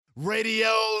Radio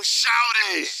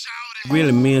Shouty.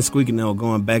 Really, me and Squeeky now were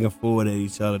going back and forth at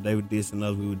each other. They were dissing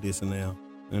us, we were dissing them.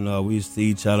 And we used to see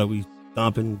each other, we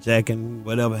thumping, jacking,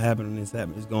 whatever happening, it's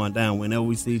going down. Whenever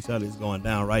we see each other, it's going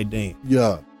down right then.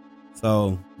 Yeah.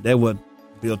 So that what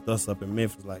built us up in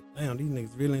Memphis. Like, damn, these niggas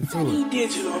really into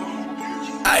it.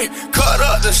 Ay, cut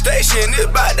up the station, it's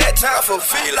about that time for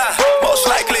Fila. Most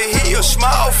likely he a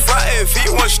small fry if he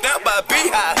was stamped by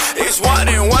Beehive. It's one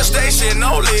in one station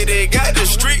only, they got the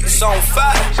streets on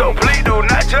fire. So please do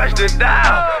not touch the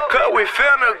dial, cause we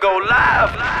finna go live.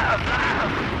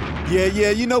 Yeah,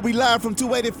 you know we live from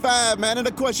 285, man. And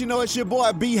of course, you know it's your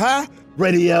boy B-High.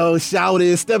 Radio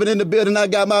Shouty stepping in the building. I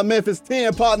got my Memphis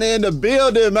 10 partner in the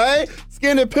building, man.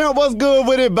 Skinny Pimp, what's good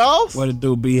with it, boss? What it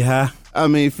do, B-High? I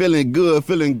mean, feeling good,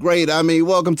 feeling great. I mean,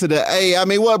 welcome to the A. I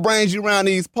mean, what brings you around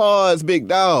these pods, big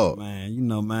dog? Man, you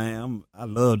know, man, I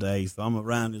love the A, so I'm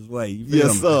around this way. You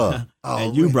yes, me? Sir.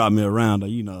 And you brought me around, though,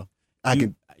 you know.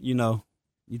 You know,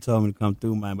 you told me to come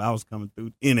through, man, but I was coming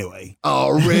through anyway.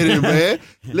 Already, man.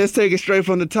 Let's take it straight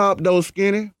from the top, though,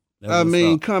 Skinny.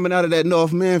 Coming out of that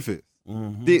North Memphis,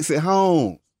 Dixie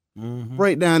Holmes.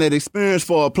 Break down that experience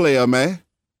for a player, man.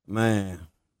 Man,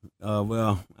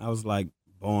 well, I was like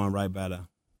born right by the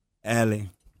alley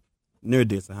near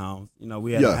Dixie Holmes. You know,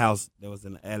 we had a house that was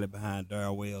in the alley behind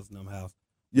Darryl Wells and them house.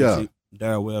 Yeah.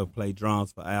 Darryl Wells played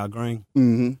drums for Al Green.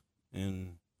 And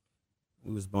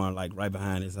we was born like right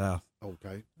behind his house.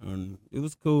 Okay. And it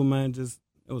was cool, man. Just,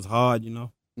 it was hard, you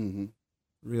know.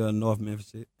 Real North Memphis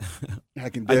shit. I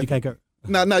can you can't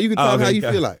No, you can tell how you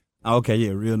feel like. Okay, yeah,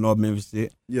 real North Memphis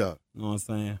shit. Yeah. You know what I'm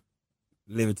saying?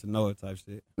 Live it to know it type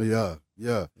shit. Yeah.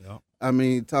 Yep. I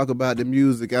mean, talk about the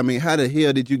music. I mean, how the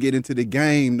hell did you get into the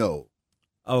game, though?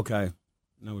 Okay.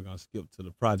 Now we're going to skip to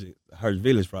the project, Hurst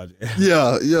Village project.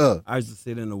 Yeah. I used to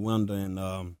sit in the window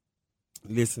and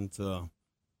listen to,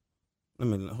 let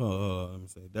me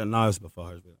say, that noise before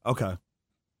Hurst Village. Okay.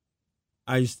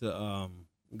 I used to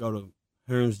go to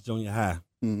Herms Junior High.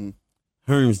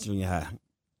 Herms Junior High.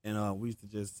 And we used to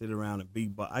just sit around and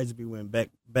beatbox. I used to be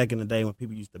back in the day when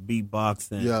people used to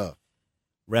beatbox and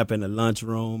rap in the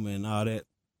lunchroom and all that.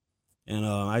 And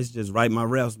I used to just write my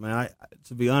raps, man.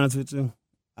 To be honest with you,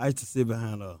 I used to sit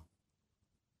behind a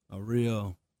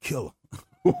real killer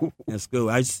in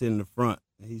school. I used to sit in the front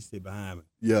and he sit behind me.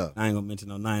 Yeah. I ain't gonna mention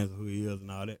no names of who he is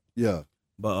and all that. Yeah.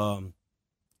 But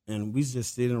and we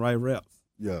just sit and write raps.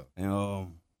 Yeah.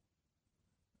 And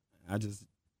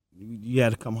you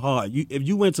had to come hard. If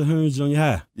you went to Herms Junior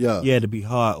High, you had to be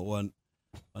hard or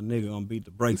a nigga gonna beat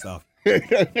the brakes off.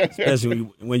 Especially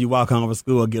when you walk home from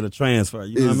school or get a transfer.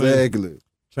 You know exactly. What I mean?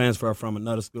 Transfer from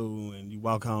another school and you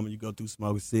walk home and you go through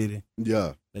Smoky City.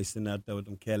 Yeah. They sitting out there with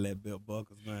them Cadillac belt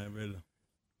buckles, man, really.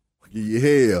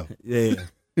 Yeah. Yeah.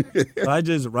 So I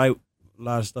just write a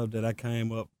lot of stuff that I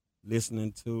came up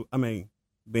listening to. I mean,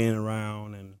 being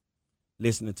around and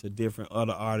listening to different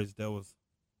other artists that was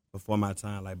before my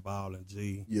time, like Ball and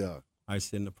G. Yeah. I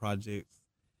sit in the projects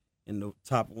in the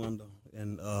top window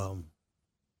and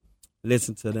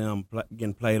listen to them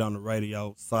getting played on the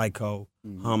radio. Psycho,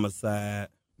 Homicide,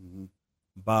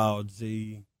 Ball,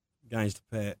 G, Gangsta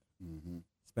Pat,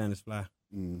 Spanish Fly.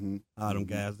 All them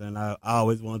guys there, and I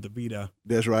always wanted to be there.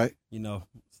 That's right. You know,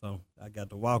 so I got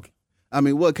to walk. I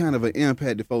mean, what kind of an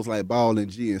impact did folks like Ball and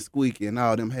G and Squeeky and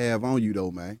all them have on you,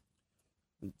 though, man?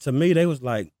 To me, they was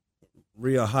like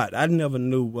real hot. I never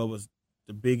knew what was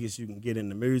the biggest you can get in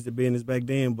the music business back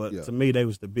then, but to me, they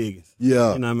was the biggest.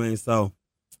 Yeah. You know what I mean? So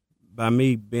by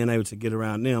me being able to get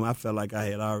around them, I felt like I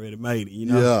had already made it, you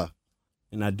know? Yeah.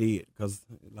 And I did, because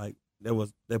like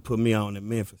they put me on in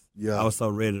Memphis. Yeah. I was so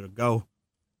ready to go.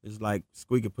 It's like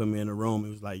Squeaky put me in the room. He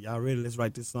was like, y'all ready? Let's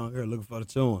write this song here, looking for the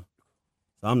tune.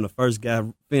 So I'm the first guy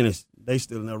finished. They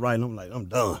still in there writing. I'm like, I'm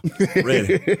done.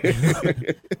 Ready.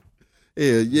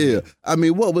 Yeah. I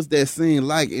mean, what was that scene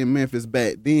like in Memphis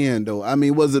back then, though? I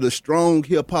mean, was it a strong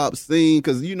hip-hop scene?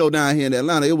 Because, you know, down here in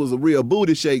Atlanta, it was a real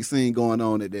booty shake scene going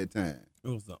on at that time. It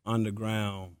was the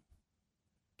underground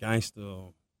gangster.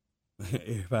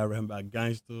 Everybody ran about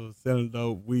gangster, selling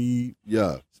dope, weed,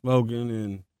 smoking,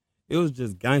 and it was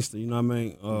just gangster, you know what I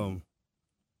mean?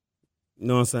 You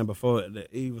know what I'm saying? Before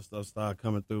the evil stuff started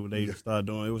coming through, they started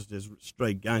doing, it was just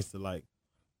straight gangster, like,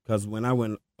 because when I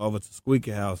went over to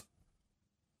Squeaky house,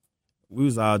 we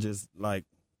was all just hood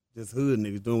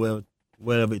niggas doing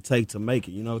whatever it takes to make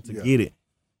it, you know, to get it.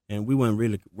 And we weren't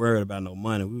really worried about no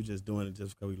money. We were just doing it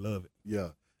just because we love it. Yeah.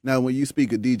 Now, when you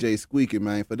speak of DJ Squeeky,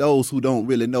 man, for those who don't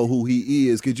really know who he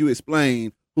is, could you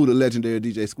explain who the legendary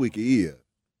DJ Squeeky is?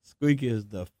 Squeeky is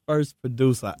the first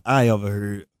producer I ever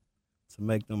heard to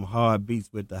make them hard beats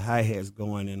with the hi-hats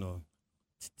going in on.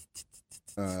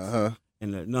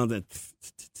 and none of that.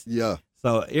 Yeah.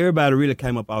 So everybody really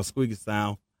came up off Squeaky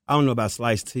sound. I don't know about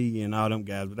Slice T and all them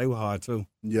guys, but they were hard too.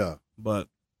 Yeah. But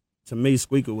to me,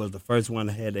 Squeaky was the first one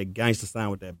that had that gangster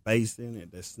sound with that bass in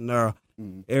it, that snare.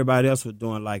 Everybody else was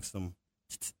doing like some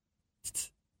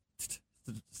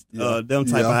them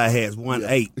type of hi-hats,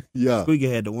 1/8. Yeah. Squeaky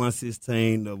had the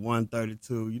 116, the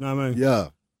 132, you know what I mean? Yeah.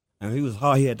 And he was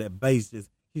hard. He had that bass.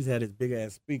 He's had his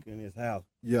big-ass speaker in his house.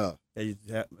 Yeah. That used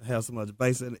to have so much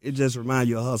bass in it. It just reminds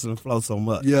you of Hustle and Flow so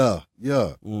much. Yeah.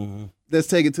 Yeah. Mm-hmm. Let's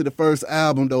take it to the first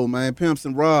album, though, man. Pimps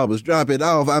and Robbers. Drop it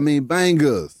off. I mean,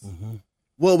 bangers. Mm-hmm.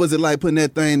 What was it like putting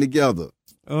that thing together?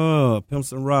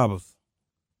 Pimps and Robbers.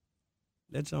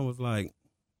 That joint was like,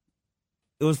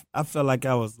 I felt like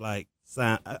I was like,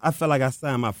 I felt like I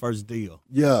signed my first deal.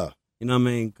 Yeah. You know what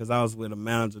I mean? Because I was with a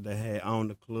manager that had owned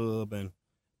the club, and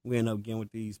we ended up getting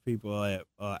with these people at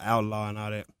Outlaw and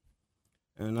all that.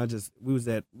 And I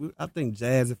think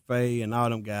Jazzy Faye and all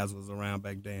them guys was around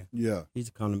back then. Yeah. He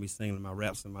used to come to me singing my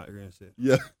raps in my ear and shit.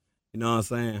 Yeah. You know what I'm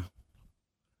saying?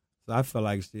 So I felt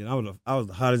like shit. I was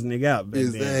the hottest nigga out back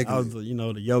then. I was the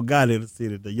Yo Gotti of the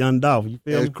city, the young dog. You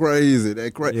feel me? That's crazy.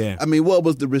 That's crazy. Yeah. I mean, what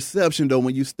was the reception though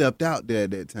when you stepped out there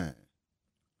at that time?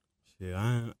 Shit,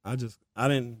 I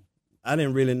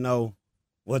didn't really know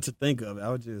what to think of it. I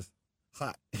was just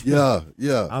hot. Yeah,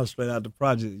 yeah. I was straight out the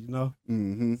project, you know.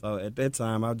 Mm-hmm. So at that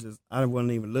time, I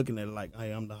wasn't even looking at it like, hey,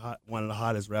 I'm one of the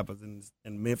hottest rappers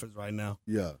in Memphis right now.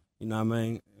 Yeah. You know what I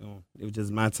mean? It was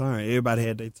just my turn. Everybody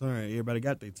had their turn. Everybody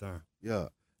got their turn. Yeah.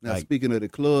 Now, speaking of the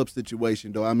club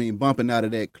situation, though, I mean, bumping out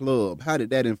of that club, how did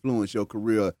that influence your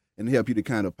career and help you to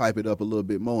kind of pipe it up a little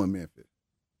bit more in Memphis?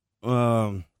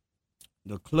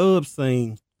 The club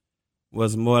scene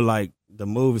was more like the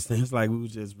movie scene. It's like we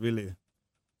was just really,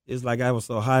 it's like I was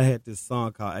so hot. I had this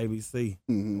song called ABC.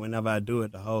 Mm-hmm. Whenever I do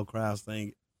it, the whole crowd sing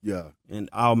it. Yeah. And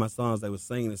all my songs, they were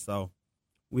singing it. So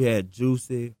we had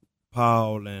Juicy,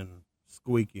 Paul, and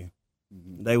Squeeky.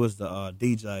 Mm-hmm. They was the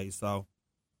DJs. So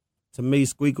to me,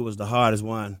 Squeeky was the hardest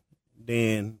one.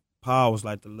 Then Paul was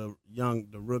like the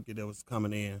rookie that was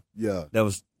coming in. Yeah.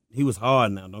 He was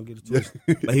hard now, don't get it twisted.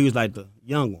 But he was like the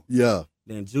young one. Yeah.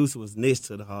 Then Juicy was next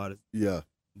to the hardest. Yeah.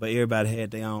 But everybody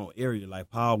had their own area. Like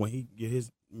Paul, when he get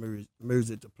his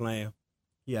music to playing,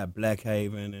 he had Black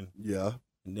Haven and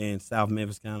then South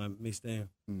Memphis kind of mixed in.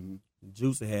 Mm-hmm.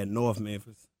 Juicy had North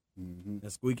Memphis, and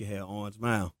Squeaky had Orange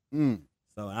Mound. Mm.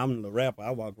 So I'm the rapper.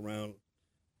 I walk around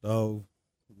the whole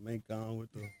mink on with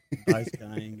the dice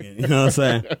gang, and you know what I'm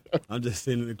saying? I'm just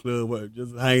sitting in the club,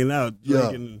 just hanging out,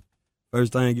 drinking. Yeah.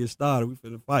 First thing get started, we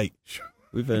finna fight.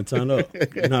 We finna turn up.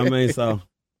 You know what I mean? So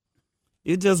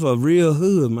it just was real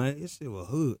hood, man. This shit was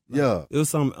hood. Like, yeah. It was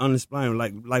something unexplainable.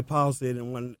 Like Paul said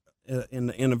in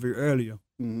the interview earlier,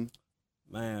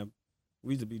 man,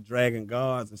 we used to be dragging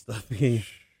guards and stuff in.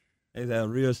 They had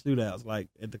real shootouts like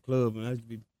at the club, and I used to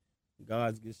be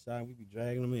guards get shot and we be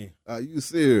dragging them in. Are you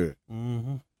serious?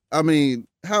 Mm-hmm. I mean,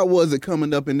 how was it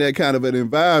coming up in that kind of an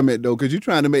environment, though? Because you're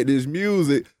trying to make this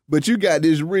music, but you got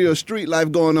this real street life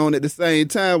going on at the same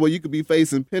time where you could be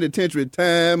facing penitentiary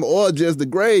time or just the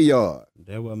graveyard.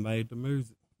 That what made the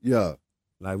music. Yeah.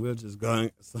 Like, we'll just go,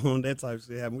 soon that type of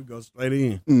shit happen, we go straight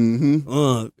in.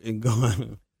 Mm-hmm. And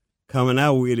going, coming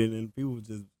out with it, and people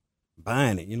just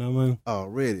buying it, you know what I mean?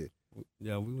 Already.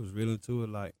 Yeah, we was really into it,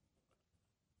 like,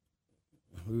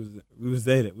 we was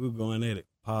at it. We were going at it.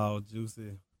 Paul,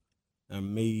 Juicy,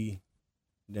 and me.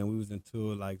 Then we was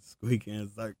into it like Squeaky and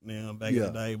Zerk now back in the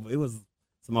day. But it was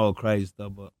some old crazy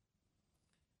stuff, but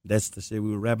that's the shit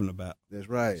we were rapping about. That's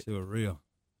right. That shit was real.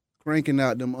 Cranking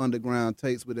out them underground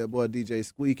tapes with that boy DJ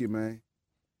Squeeky, man.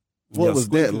 What was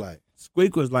that like?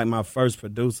 Squeaky was like my first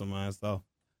producer, man. So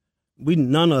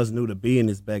none of us knew the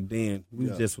business back then. We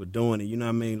just were doing it. You know what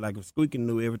I mean? Like if Squeaky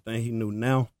knew everything he knew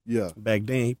now, back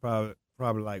then he probably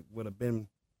like would have been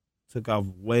took off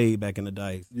way back in the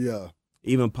days. Yeah.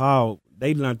 Even Paul,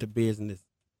 they learned the business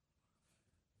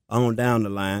on down the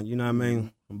line, you know what I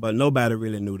mean? But nobody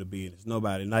really knew the business.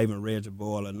 Nobody, not even Reggie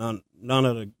Boyle, none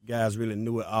of the guys really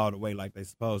knew it all the way like they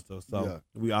supposed to. So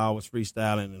we always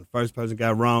freestyling, and the first person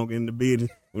got wrong in the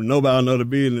business, when nobody know the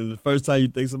business, the first time you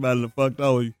think somebody done fucked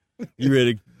over, you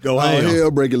ready to go ham. Hell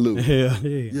break it loose.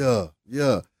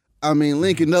 Yeah. I mean,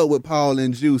 linking up with Paul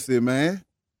and Juicy, man.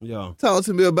 Yeah. Talk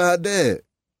to me about that.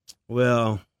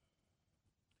 Well,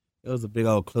 it was a big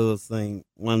old club scene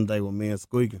one day with me and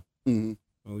Squeaky. Mm-hmm.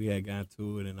 And we had gone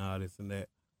to it and all this and that.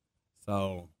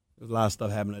 So there's a lot of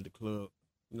stuff happening at the club.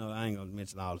 You know, I ain't gonna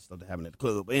mention all the stuff that happened at the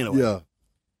club, but anyway.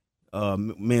 Yeah.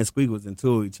 Me and Squeaky was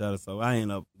into each other, so I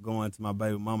ended up going to my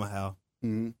baby mama house.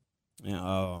 Mm-hmm.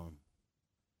 And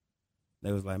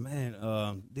they was like,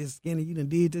 man, this Skinny, you done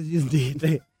did this, you done did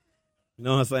that. You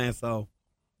know what I'm saying? So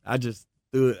I just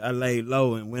I laid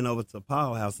low and went over to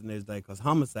Powerhouse the next day because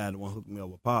Homicide the one hooked me up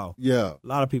with Paul. Yeah. A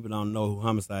lot of people don't know who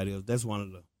Homicide is. That's one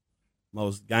of the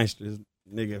most gangsters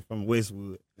nigga from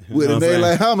Westwood. With a name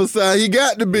like Homicide, he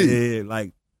got to be. Yeah,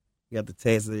 like, he got the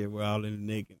tats everywhere all in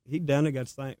the neck. He down there got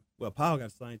the same, well, Paul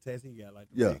got the same tats. He got like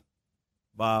the big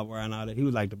bob wearing all that. He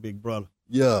was like the big brother.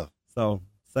 Yeah. So,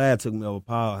 Sad took me over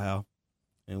Powerhouse,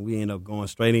 and we ended up going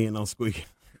straight in on Squeaky.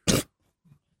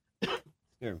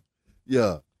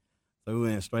 Yeah. So, we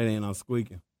went straight in on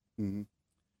Squeaky. Mm-hmm.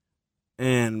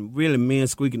 And really, me and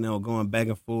Squeaky now were going back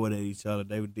and forth at each other.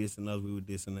 They were dissing us, we were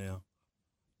dissing them.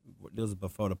 This was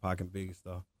before the Pac and Biggie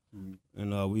stuff. Mm-hmm.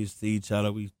 And we used to see each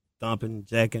other, we thumping,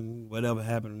 jacking, whatever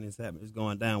happened, it's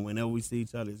going down. Whenever we see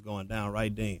each other, it's going down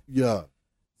right then. Yeah.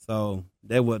 So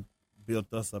that what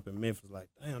built us up in Memphis. Like,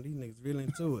 damn, these niggas really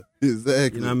into it.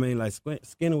 Exactly. You know what I mean? Like,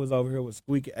 Skinner was over here with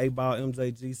Squeaky, 8-Ball,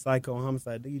 MJG, Psycho,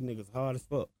 Homicide. These niggas hard as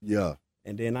fuck. Yeah.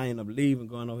 And then I ended up leaving,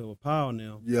 going over here with Paul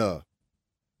now. Yeah.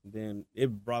 Then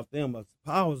it brought them up.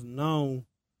 Paul was known,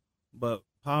 but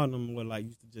Paul and them were like,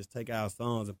 used to just take our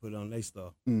songs and put it on their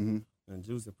stuff. Mm-hmm. And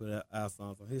Juicy put our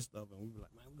songs on his stuff, and we were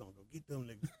like, man, we're going to go get them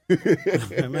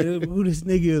niggas. Man, who this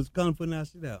nigga is coming putting our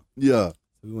shit out? Yeah.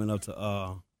 So we went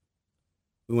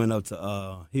up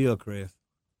to Hillcrest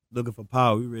looking for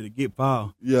Paul. We ready to get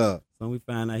Paul. Yeah. So we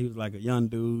found out he was like a young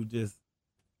dude just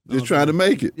trying to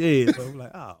make it. Yeah. So we're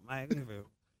like, oh, man.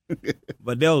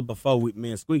 But that was before me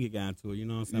and Squeaky got into it, you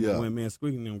know what I'm saying? Yeah. But when me and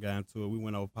Squeaky and them got into it, we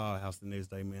went over Powerhouse the next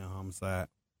day, me and Homicide.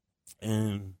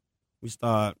 And we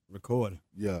started recording.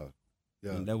 Yeah.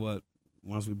 Yeah. And that was,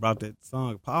 once we brought that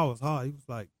song, Paul was hard. He was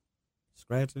like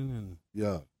scratching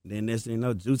and then next thing you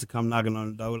know, Juicy come knocking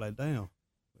on the door like, damn,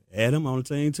 add him on the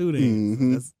team too then.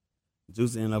 Mm-hmm. So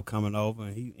Juicy ended up coming over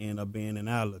and he ended up being in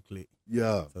our little clique.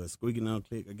 Yeah. So it's Squeaky and them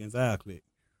clique against our clique.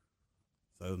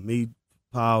 So me,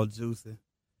 Paul, Juicy,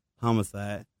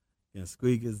 Homicide, and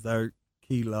Squeaky, Zert,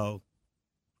 Kilo,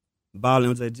 Ball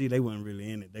and MJG, they wasn't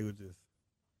really in it. They were just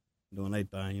doing their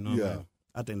thing, you know what I mean?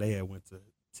 I think they had went to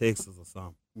Texas or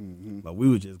something. Mm-hmm. But we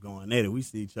were just going at it. We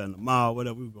see each other in the mall,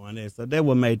 whatever, we were going at it. So that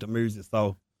what made the music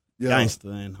so gangster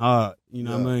and hard, you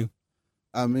know what I mean?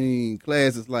 I mean,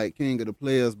 classes like King of the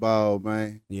Players Ball,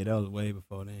 man. Yeah, that was way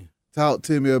before then. Talk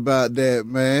to me about that,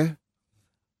 man.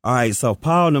 All right, so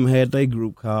Paul and them had their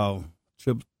group called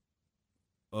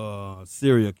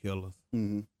Serial Killers.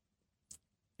 Mm-hmm.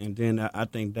 And then I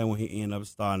think that when he ended up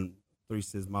starting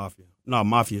 3-6 Mafia. No,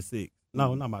 Mafia 6.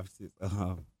 No, not Mafia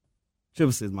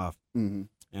 6. 6 Mafia. Mm-hmm.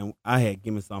 And I had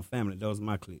Give Me Some Family. That was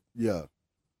my clique. Yeah.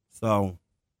 So,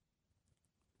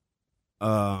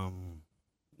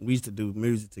 we used to do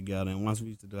music together. And once we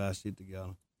used to do our shit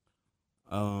together,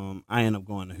 I ended up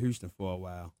going to Houston for a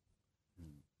while.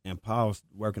 And Paul was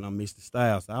working on Mr.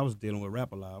 Style, so I was dealing with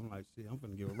Rap-A-Lot. I'm like, shit, I'm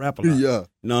finna give a Rap-A-Lot. Yeah.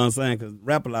 You know what I'm saying? Because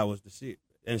Rap-A-Lot was the shit,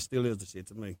 and still is the shit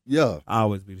to me. Yeah. I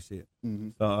always be the shit. Mm-hmm.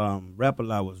 So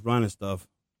Rap-A-Lot was running stuff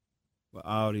with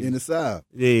all these. In the South.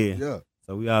 Yeah. Yeah.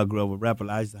 So we all grew up with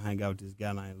Rap-A-Lot. I used to hang out with this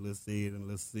guy named Lil Sid and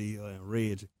Lil Sia and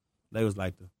Reg. They was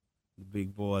like the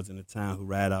big boys in the town who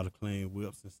ride all the clean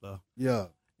whips and stuff. Yeah.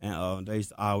 And they used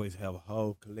to always have a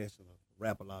whole collection of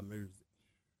Rap-A-Lot music.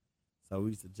 So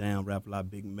we used to jam Rap-A-Lot,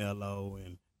 Big Mello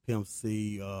and Pimp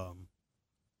C.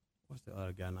 What's the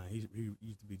other guy name? He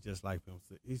used to be just like Pimp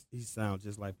C. He sounds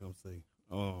just like Pimp C.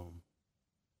 I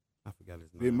forgot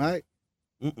his name. Big Mike?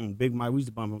 Big Mike. We used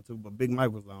to bump him too, but Big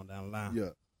Mike was on down the line. Yeah.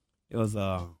 It was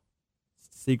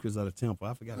Secrets of the Temple.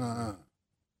 I forgot his name. You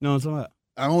know what I'm talking about?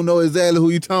 I don't know exactly who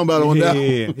you talking about on that.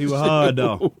 Yeah, he was hard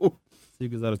though.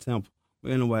 Secrets of the Temple.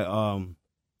 But anyway,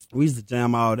 we used to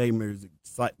jam all day music,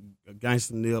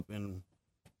 Gangsta Nip and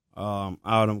all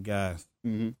them guys.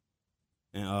 Mm-hmm.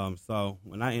 And so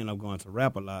when I ended up going to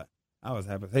Rap-A-Lot, I was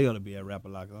happy as hell to be at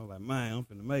Rap-A-Lot because I was like, man, I'm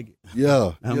finna make it.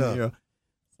 Yeah, I'm yeah. here.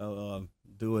 So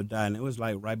Do or Die, and it was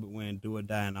like right when Do or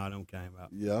Die and all them came out.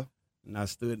 Yeah. And I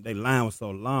stood, they line was so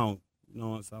long, you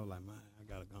know, so I was like, man,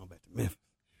 I gotta go back to Memphis.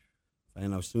 So I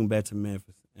ended up shooting back to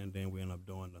Memphis, and then we ended up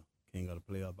doing the King of the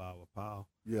Player Ball with Paul.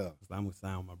 Yeah. Cause I'm gonna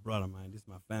sign with my brother, man. This is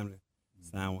my family.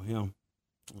 Sign with him.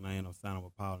 And I ended up signing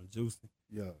with Paul and Juicy.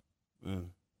 Yeah. And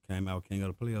came out with King of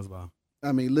the Players Ball.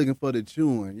 I mean, looking for the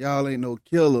tune. Y'all ain't no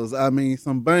killers. I mean,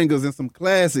 some bangers and some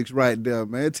classics right there,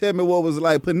 man. Tell me what was it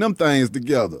like putting them things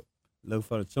together. Look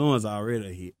for the Tunes already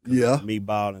a hit. Yeah. Me,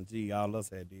 Ball, and G, all us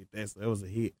had did that, so it was a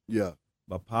hit. Yeah.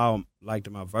 But Paul liked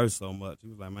my verse so much. He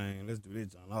was like, man, let's do this,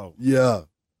 John. Oh. Yeah.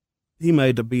 He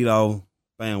made the beat all,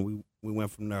 bam, we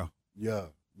went from there. Yeah.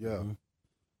 Yeah. Mm-hmm.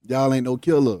 Y'all ain't no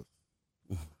killers.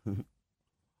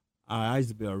 I used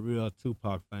to be a real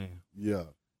Tupac fan. Yeah.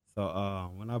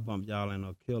 So when I bumped Y'all Ain't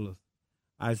No Killers,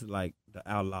 I used to like the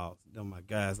Outlaws. Them my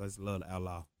guys. I used to love the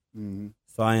Outlaws. Mm-hmm.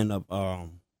 So I ended up,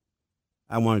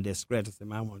 I wanted that scratch. I said,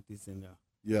 man, I want this in there.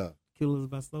 Yeah. Killers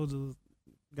by Soldiers,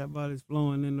 got bodies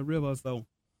flowing in the river. So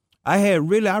I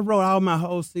wrote all my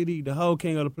whole CD, the whole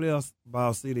King of the Players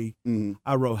Ball CD. Mm-hmm.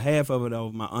 I wrote half of it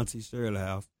over my auntie Shirley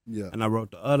house. Yeah. And I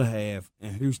wrote the other half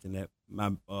in Houston at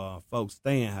my folks'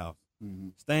 Stan house. Mm-hmm.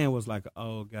 Stan was like an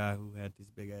old guy who had this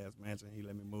big ass mansion. He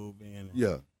let me move in. And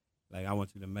Yeah. like, I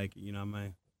want you to make it, you know what I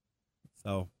mean?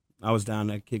 So I was down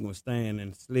there kicking with Stan,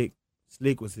 and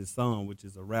Slick was his son, which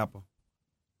is a rapper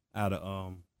out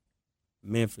of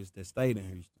Memphis that stayed in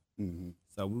Houston. Mm-hmm.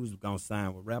 So we was gonna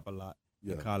sign with Rap a lot.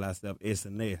 Yeah. And call ourselves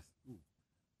S&S.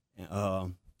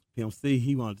 And Pimp C,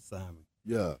 he wanted to sign me.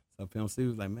 Yeah. So Pimp C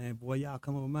was like, man, boy, y'all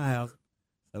come over to my house.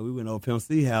 So we went over Pimp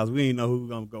C house. We didn't know who was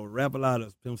gonna go Rap a lot or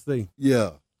Pimp C.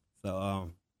 Yeah.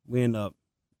 So we ended up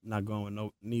not going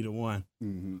with neither one.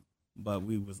 Mm-hmm. But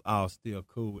we was all still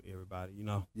cool with everybody, you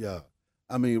know? Yeah.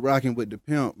 I mean, rocking with the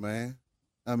Pimp, man.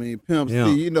 I mean, Pimp Yeah.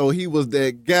 C, you know, he was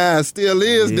that guy, still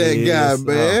is that Yes,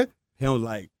 guy, man. Him was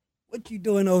like, what you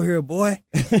doing over here, boy?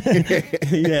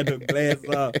 He had the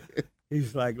glass off. He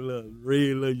was like a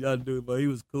real little young dude, but he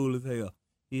was cool as hell.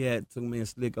 He took me and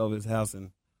Slick over his house,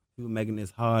 and he was making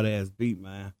this hard-ass beat,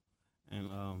 man.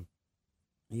 And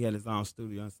he had his own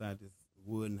studio inside this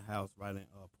wooden house right in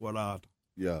Port Arthur.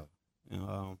 Yeah.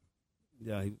 And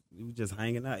yeah, he was just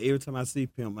hanging out. Every time I see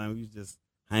Pimp, man, we was just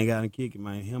hang out and kick it,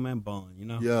 man. Him and Bun, you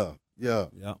know? Yeah. Yeah.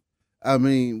 Yeah. I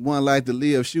mean, One Life to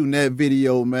Live, shooting that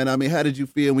video, man. I mean, how did you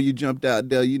feel when you jumped out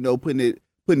there, you know, putting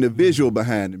the visual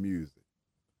behind the music?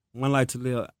 One Life to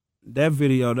Live, that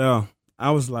video there,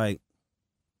 I was like,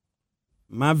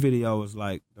 my video was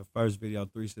like the first video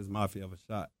 3 6 Mafia ever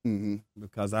shot. Mm-hmm.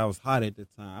 Because I was hot at the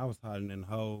time. I was hotter than the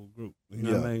whole group. You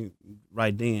know what I mean?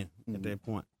 Right then, at that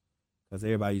point. Because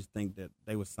everybody used to think that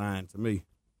they were signed to me.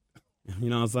 You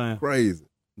know what I'm saying? Crazy.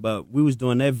 But we was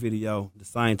doing that video the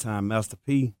same time Master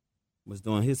P was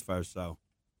doing his first show.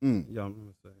 Mm. You know what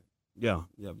I'm saying? Yeah.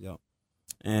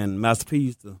 And Master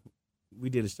P we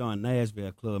did a show in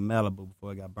Nashville, Club Malibu,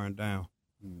 before it got burnt down.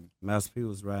 Mm. Master P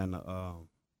was riding a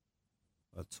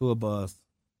tour bus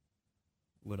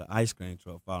with an ice cream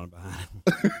truck falling behind him.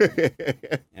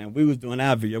 And we was doing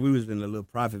our video. We was in a little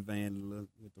private van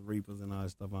with the Reapers and all that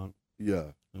stuff on it.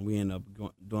 Yeah. And we ended up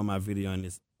doing my video in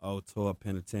this old tour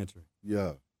penitentiary.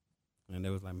 Yeah. And they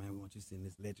was like, man, we want you to sit in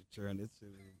this electric chair, and this shit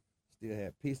still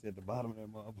had piss at the bottom of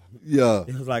that motherfucker. Yeah.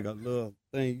 It was like a little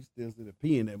thing. You still see the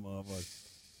pee in that motherfucker.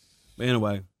 But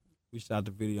anyway, we shot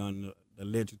the video in the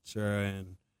electric chair,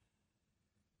 and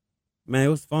man, it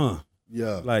was fun.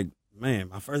 Yeah. Like, man,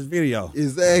 my first video.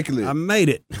 Exactly. I made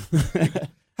it.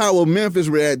 How was Memphis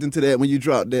reacting to that when you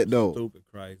dropped that, though? Stupid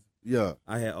crazy. Yeah.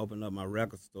 I had opened up my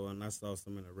record store, and I saw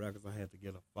some of the records. I had to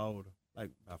get a folder, like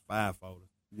about 5 folders.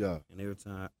 Yeah. And every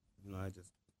time, you know, I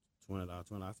just $20. I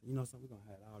said, you know something, we're going to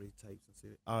have all these tapes and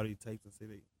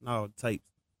CDs. No, tapes.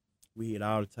 We hit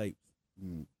all the tapes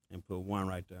and put one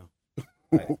right there.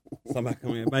 Like, somebody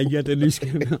come in, man, you got that new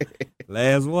skin?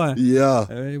 Last one. Yeah.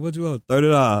 Hey, what you want?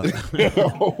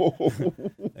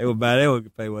 $30. They would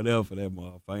pay whatever for that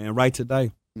motherfucker. And right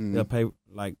today, they'll pay,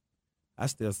 like, I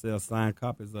still sell signed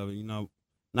copies of it, you know,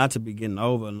 not to be getting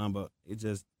over a number. It's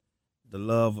just the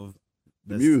love of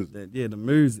the music. The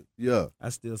music. Yeah. I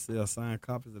still sell signed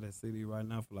copies of that CD right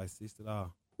now for like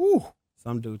 $60. Whew.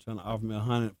 Some dude trying to offer me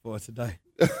 $100 for it today.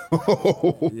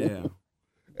 Yeah.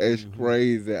 That's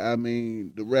crazy. I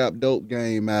mean, the Rap Dope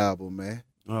Game album, man.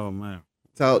 Oh, man.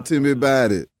 Talk to me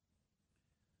about it.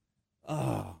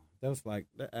 Oh,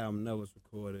 that album that was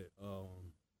recorded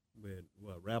with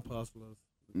Rap Hustlers,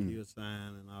 Kill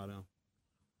Sign, and all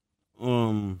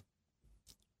them.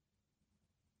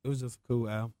 It was just a cool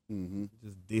album. Mm-hmm.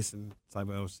 Just dissing type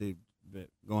of shit, but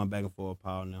going back and forth,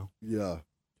 Paul now. Yeah.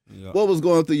 Yeah. What was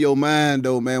going through your mind,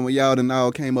 though, man, when y'all done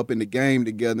all came up in the game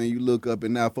together and you look up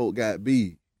and now folk got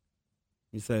beef?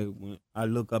 You say when I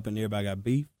look up and everybody got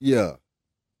beef? Yeah.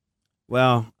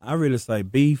 Well, I really say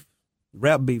beef.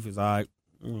 Rap beef is all right,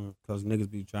 because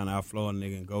niggas be trying to outflow a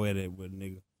nigga and go at it with a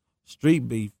nigga. Street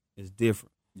beef is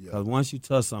different. Because once you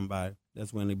touch somebody,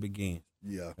 that's when it begins.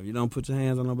 Yeah. If you don't put your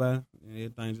hands on nobody,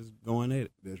 everything's just going at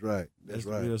it. That's right. That's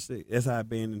right. Real shit. That's how it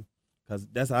been. Because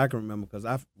that's how I can remember.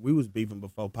 Because we was beefing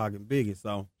before Pac and Biggie.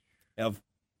 So as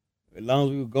long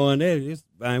as we were going at it,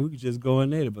 we could just go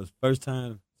in at it. But first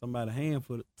time somebody hand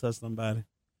touch somebody,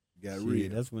 got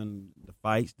real. That's when the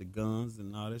fights, the guns,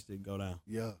 and all that shit go down.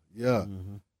 Yeah, yeah.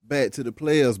 Mm-hmm. Back to the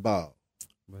Players Ball.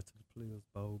 Back to the Players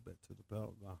Ball. Back to the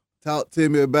Players Ball. Talk to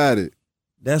me about it.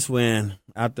 That's when,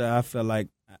 after I felt like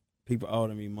people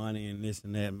owed me money and this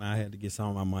and that, man, I had to get some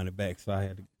of my money back. So I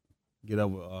had to get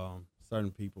up with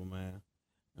certain people, man,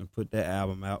 and put that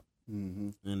album out.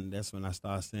 Mm-hmm. And that's when I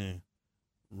started seeing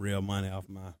real money off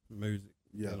my music,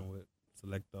 Yeah. dealing with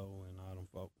Selecto and all them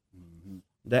folks. Mm-hmm.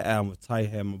 That album was tight,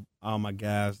 had all my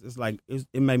guys. It's like, it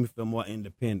made me feel more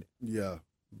independent, Yeah.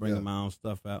 bringing my own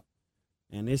stuff out.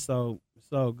 And it's so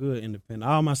good independent.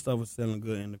 All my stuff was selling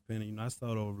good independent. You know, I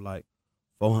sold over like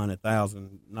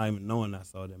 400,000, not even knowing I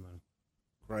sold that money.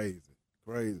 Crazy.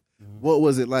 Mm-hmm. What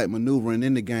was it like maneuvering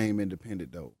in the game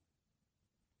independent though?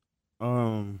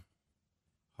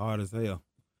 Hard as hell.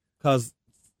 Cause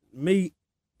me,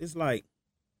 it's like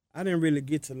I didn't really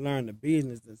get to learn the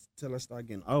business until I started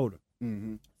getting older.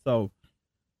 Mm-hmm. So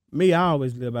me, I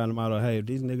always live by the motto, hey, if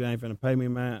these niggas ain't finna pay me,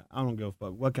 man, I don't give a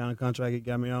fuck. What kind of contract he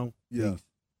got me on? Yeah. Peace.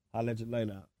 I'll let you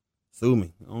later. Sue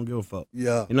me. I don't give a fuck.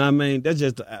 Yeah. You know what I mean? That's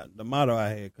just the motto I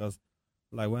had, cause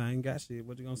like, well, I ain't got shit.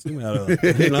 What you gonna sue me out of?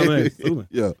 You know what I mean? Sue me.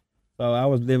 Yeah. So I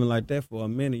was living like that for a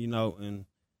minute, you know, and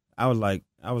I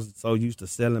was so used to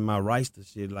selling my rights to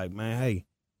shit. Like, man, hey,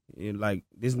 like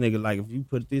this nigga, like if you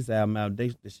put this album out,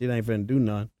 the shit ain't finna do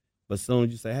nothing. But as soon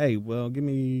as you say, hey, well, give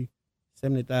me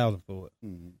 70,000 for it.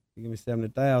 Mm-hmm. You give me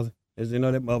 70,000, as you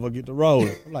know that motherfucker get to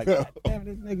rolling. I'm like, God damn,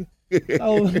 this nigga,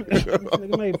 this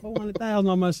nigga made 400,000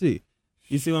 on my shit.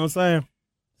 You see what I'm saying?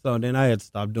 So then I had to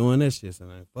stop doing that shit. So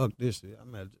man, fuck this shit.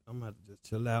 I'm gonna have to just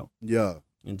chill out. Yeah.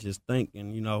 And just think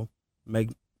and, you know,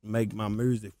 make my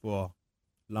music for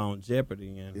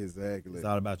longevity. And Exactly. it's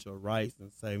all about your rights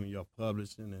and saving your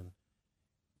publishing and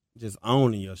just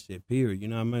owning your shit, period. You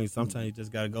know what I mean? Sometimes you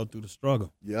just got to go through the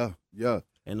struggle. Yeah. Yeah.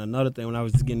 And another thing, when I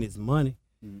was just getting this money,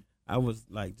 Mhm. I was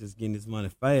like just getting this money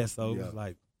fast. So it was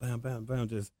like, bam, bam, bam.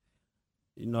 Just,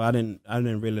 you know, I didn't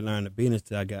really learn the business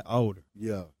till I got older.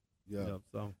 Yeah. Yeah. You know,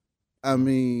 so I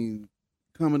mean,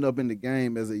 coming up in the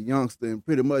game as a youngster and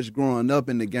pretty much growing up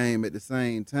in the game at the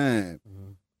same time,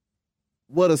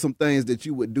 what are some things that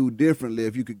you would do differently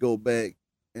if you could go back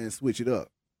and switch it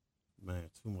up? Man,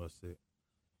 too much shit.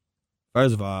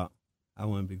 First of all, I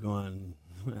wouldn't be going,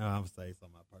 I'm saying some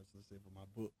of my personal shit for my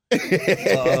book.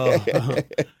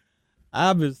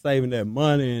 I've been saving that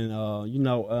money and, you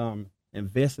know,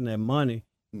 investing that money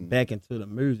back into the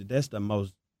music. That's the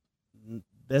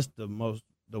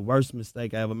worst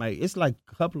mistake I ever made. It's like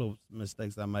a couple of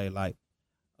mistakes I made, like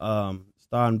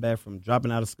starting back from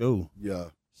dropping out of school. Yeah.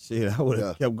 Shit, I would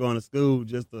have kept going to school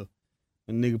just to,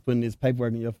 a nigga putting this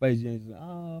paperwork in your face. You ain't just,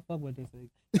 oh, fuck what they say.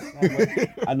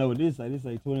 I know what this say. This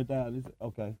say 20,000.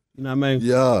 Okay. You know what I mean?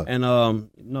 Yeah. And,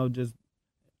 you know, just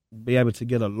be able to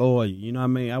get a lawyer. You know what I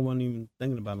mean? I wasn't even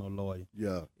thinking about no lawyer.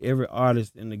 Yeah. Every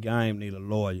artist in the game need a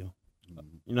lawyer.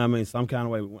 You know what I mean? Some kind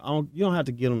of way. You don't have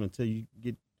to get them until you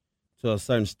get to a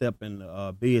certain step in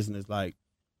the business, like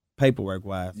paperwork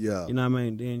wise. Yeah. You know what I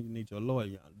mean? Then you need your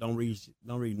lawyer. Don't read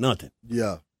nothing.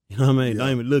 Yeah. You know what I mean? Yeah.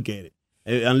 Don't even look at it.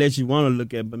 Unless you want to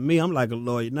look at it. But me, I'm like a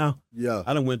lawyer now. Yeah.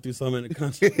 I done went through some in the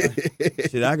country.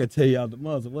 Shit, I could tell you out the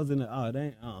muzzle. What's in it? Oh, it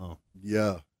ain't.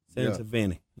 Yeah. Send it to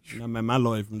Vinny. You know what I mean? My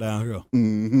lawyer from down here.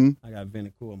 Mm-hmm. I got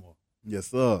Vinny Coolmore. Yes,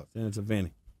 sir. Send it to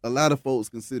Vinny. A lot of folks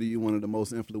consider you one of the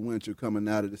most influential coming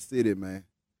out of the city, man.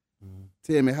 Mm-hmm.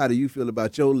 Tell me, how do you feel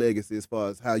about your legacy as far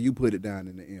as how you put it down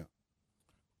in the end?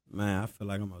 Man, I feel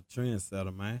like I'm a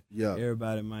trendsetter, man. Yeah.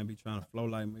 Everybody might be trying to flow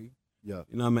like me. Yeah.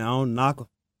 You know what I mean? I don't knock them.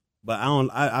 But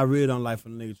I really don't like for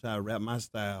a nigga try to rap my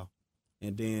style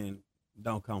and then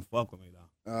don't come fuck with me,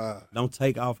 though. Don't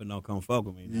take off and don't come fuck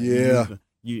with me. Now. Yeah.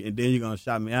 And then you're going to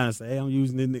shout me out and say, hey, I'm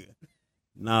using this nigga.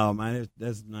 No, man,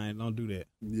 man, don't do that.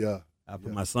 Yeah. I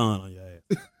put my son on your ass.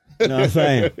 You know what I'm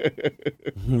saying?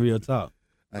 Real talk.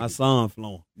 My son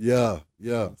flowing. Yeah,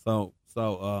 yeah. So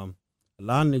a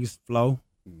lot of niggas flow,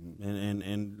 and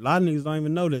a lot of niggas don't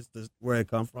even know that's where it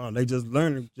come from. They just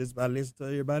learn it just by listening to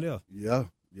everybody else. Yeah,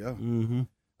 yeah. Mm-hmm.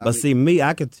 But see, me,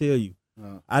 I could tell you,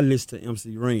 I listened to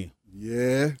MC Ren.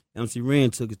 Yeah. MC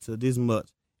Ren took it to this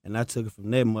much, and I took it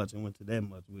from that much and went to that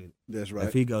much with it. That's right.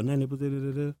 If he go,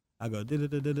 I go, you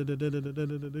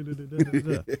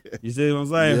see what I'm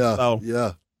saying? Yeah, so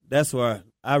yeah. That's where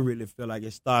I really feel like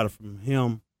it started from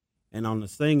him, and on the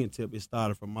singing tip, it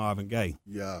started from Marvin Gaye.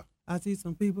 Yeah. I see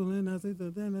some people and I see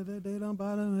they don't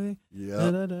bother me.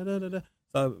 Yeah.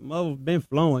 So mother been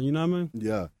flowing, you know what I mean?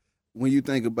 Yeah. When you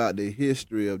think about the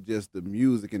history of just the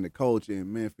music and the culture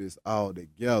in Memphis all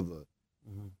together,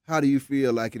 how do you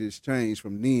feel like it has changed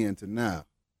from then to now?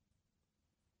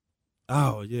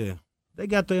 Oh yeah, they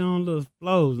got their own little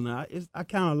flows now. I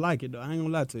kind of like it though. I ain't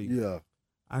gonna lie to you. Yeah.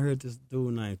 I heard this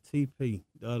dude named TP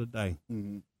the other day.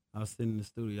 Mm-hmm. I was sitting in the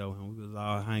studio and we was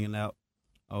all hanging out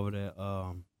over there.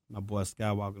 My boy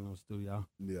Skywalker in the studio.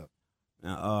 Yeah.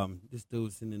 And this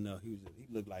dude sitting in there, he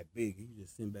looked like big. He was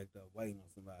just sitting back there waiting on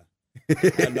somebody.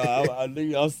 I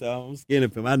know I'm skinny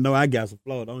Pimp. I know I got some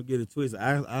flow. Don't get it twisted.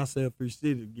 I sell free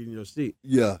shit to get in your shit.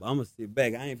 Yeah. But I'm gonna sit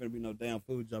back. I ain't finna be no damn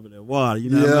food jumping that water. You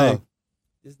know what I mean?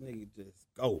 This nigga just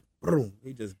go, boom.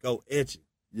 He just go at you.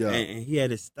 Yeah. And he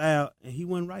had his style, and he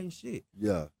wasn't writing shit.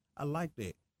 Yeah. I like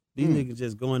that. These niggas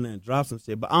just go in there and drop some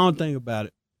shit. But I don't think about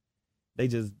it. They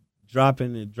just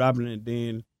dropping it,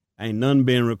 then ain't nothing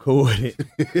being recorded.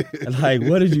 Like,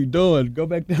 what is you doing? Go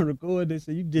back there and record this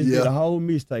shit. You just did a whole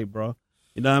mixtape, bro.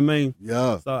 You know what I mean?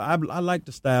 Yeah. So I like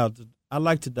the style. I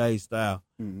like today's style.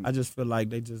 Mm-hmm. I just feel like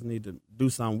they just need to do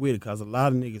something with it because a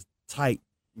lot of niggas tight,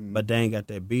 but they ain't got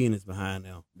that business behind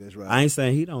them. That's right. I ain't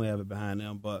saying he don't have it behind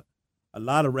them, but a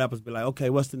lot of rappers be like, okay,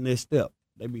 what's the next step?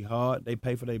 They be hard. They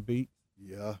pay for their beat.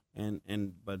 Yeah.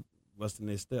 But what's the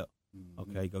next step? Mm-hmm.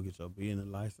 Okay, go get your business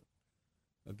license.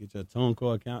 Go get your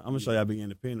TuneCore account. I'm gonna show you how to be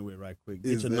independent with it right quick.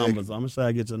 Get your numbers up. I'm gonna show you how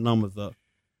to get your numbers up.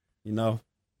 You know?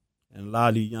 And a lot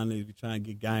of these young niggas be trying to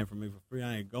get game from me for free.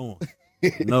 I ain't going.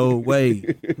 No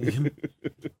way.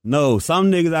 No,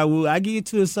 some niggas I will. I give you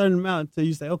to a certain amount until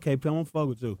you say, okay, Pimp, I'm gonna fuck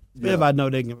with you. Especially if I know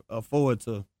they can afford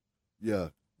to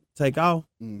take off.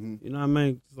 Mm-hmm. You know what I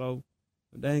mean? So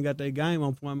if they ain't got their game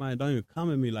on point, man, don't even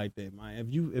come at me like that, man.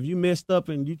 If you messed up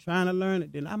and you trying to learn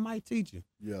it, then I might teach you.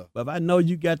 Yeah. But if I know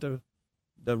you got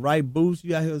the right boost,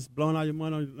 you out here blowing all your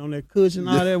money on that cushion,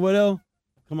 all that, whatever,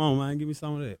 come on, man, give me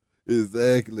some of that.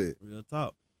 Exactly. Real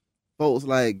talk. Folks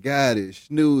like Gotti,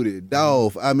 Snooty,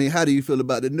 Dolph. I mean, how do you feel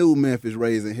about the new Memphis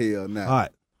raising hell now?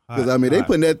 Hot. Because, I mean, they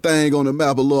putting that thing on the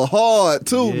map a little hard,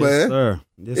 too, yes, man. Sir.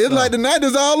 Yes, it's sir. like the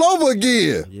 90s all over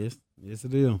again. Yes,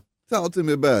 it is. Talk to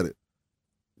me about it.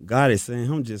 Gotti, seeing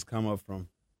him just come up from,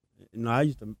 I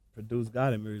used to produce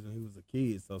Gotti music when he was a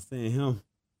kid, so seeing him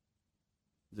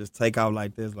just take off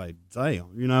like this, like, damn,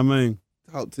 you know what I mean?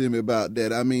 Talk to me about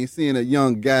that. I mean, seeing a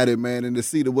young Gotti, man, and to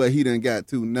see the way he done got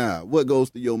to now. What goes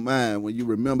through your mind when you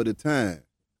remember the time?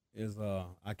 Is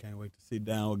I can't wait to sit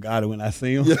down with Gotti when I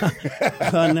see him.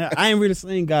 I ain't really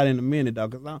seen Gotti in a minute, though,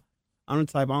 because I'm the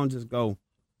type, I don't just go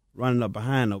running up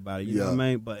behind nobody, you know what I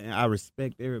mean? But I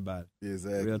respect everybody.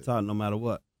 Exactly. Real talk, no matter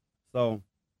what. So,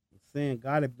 seeing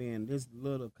Gotti being this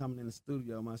little coming in the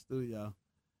studio, my studio,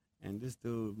 and this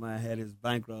dude, man, had his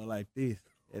bankroll like this.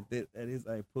 At his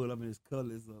like pulled up in his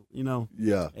colors, you know.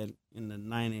 Yeah. In the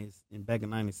 90s, and back in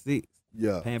 '96.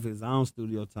 Yeah. Paying for his own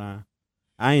studio time.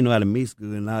 I ain't know how to mix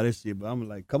good and all that shit, but I'm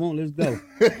like, come on, let's go.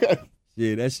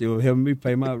 Yeah, that shit was helping me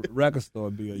pay my record store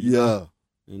bill. You know?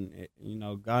 And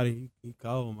Gotti, he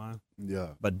cold, man. Yeah.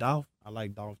 But Dolph, I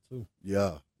like Dolph too.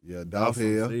 Yeah. Yeah. Dolph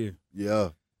here.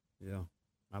 Yeah. Yeah.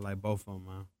 I like both of them,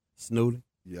 man. Snooty.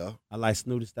 Yeah. I like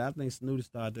Snooty style. I think Snooty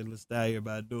started that little style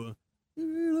everybody doing.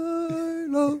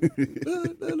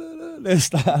 That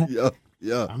style.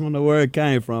 Yeah. I don't know where it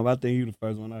came from. I think he was the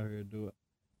first one I heard do it.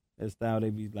 That style, they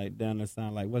be like down that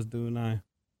sound like, what's dude name?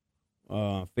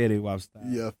 Fetty Wap style.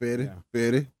 Yeah,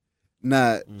 Fetty.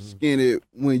 Now, Skinny,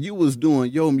 when you was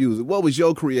doing your music, what was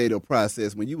your creative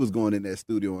process when you was going in that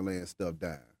studio and laying stuff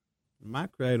down? My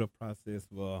creative process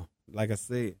was, like I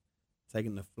said,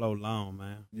 taking the flow long,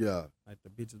 man. Yeah. Like the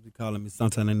bitches be calling me,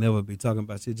 sometimes they never be talking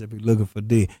about shit, just be looking for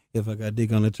dick. If I got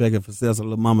dick on the track, if it says a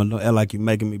little mama, don't act like you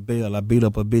making me bail. I beat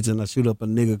up a bitch and I shoot up a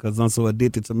nigga because I'm so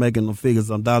addicted to making them figures.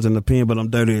 I'm dodging the pen, but I'm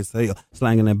dirty as hell.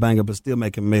 Slanging that banger, but still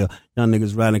making mail. Young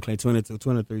niggas riding clay 22,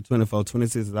 23, 24,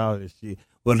 26, all this shit.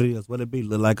 What it is, what it be,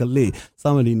 look like a lick.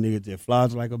 Some of these niggas just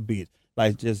flies like a bitch.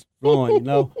 Like just flowing, you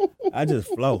know? I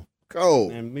just flow.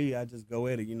 Cold. And me, I just go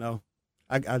at it, you know?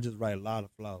 I just write a lot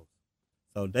of flows.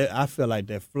 So I feel like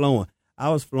they're flowing. I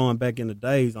was flowing back in the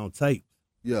days on tapes.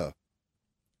 Yeah.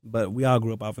 But we all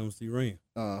grew up off MC Ren.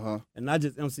 Uh-huh. And not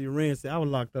just MC Ren. See, I was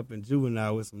locked up in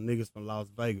juvenile with some niggas from Las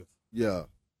Vegas. Yeah.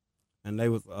 And they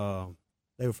were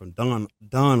from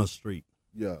Donna Street.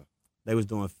 Yeah. They was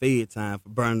doing fed time for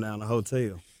burning down the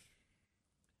hotel.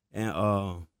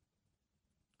 And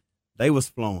they was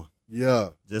flowing. Yeah.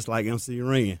 Just like MC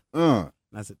Ren.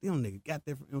 And I said, them niggas got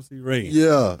that from MC Ren.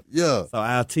 Yeah. So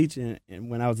our teacher, and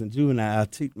when I was in juvenile,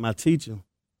 my teacher,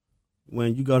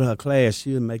 when you go to her class,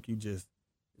 she'll make you just,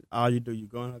 all you do, you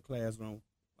go in her classroom.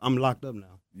 I'm locked up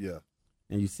now. Yeah.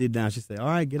 And you sit down, she say, all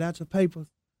right, get out your papers.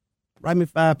 Write me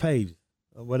 5 pages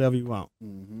or whatever you want.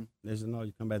 Mm-hmm. Next you know,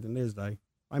 you come back the next day,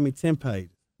 write me 10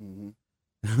 pages. Mm-hmm. You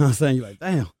know what I'm saying? You're like,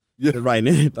 damn, yeah. Just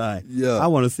writing anything. Yeah. I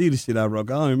want to see the shit I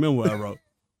wrote. I don't remember what I wrote.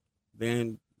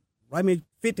 Then write me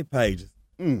 50 pages.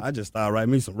 I just started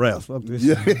writing me some raps. Fuck this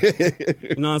shit.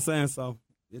 You know what I'm saying? So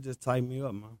it just tightened me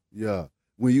up, man. Yeah.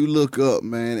 When you look up,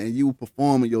 man, and you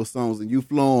performing your songs and you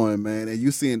flowing, man, and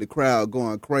you seeing the crowd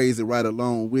going crazy right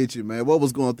along with you, man, what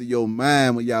was going through your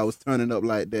mind when y'all was turning up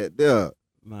like that there?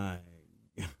 Man,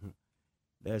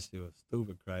 That shit was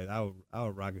stupid crazy. I was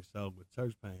rocking shows with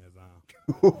church pants on.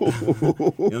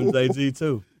 MJG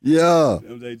too. Yeah.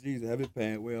 MJG's have his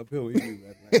pants way up here.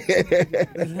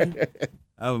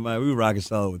 I was we were rocking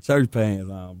shows with church pants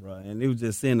on, bro. And it was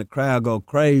just seeing the crowd go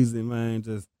crazy, man.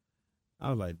 I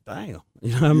was like, damn.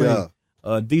 You know what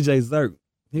I mean? DJ Zerk,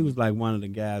 he was like one of the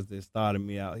guys that started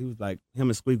me out. He was like, him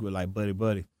and Squeak were like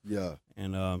buddy. Yeah.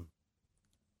 And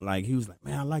like he was like,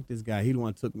 man, I like this guy. He the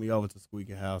one took me over to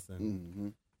Squeaky house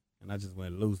and I just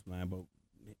went loose, man. But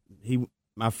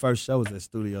my first show was at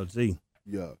Studio G.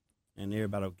 Yeah. And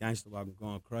everybody was gangster walking,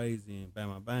 going crazy and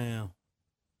bam.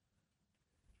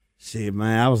 Shit,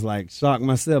 man, I was like shocked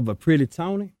myself. But Pretty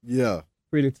Tony,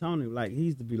 like he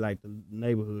used to be like the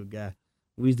neighborhood guy.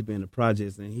 We used to be in the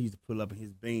projects and he used to pull up in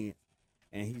his Benz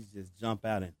and he used to just jump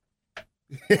out and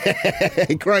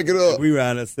crank it up. We were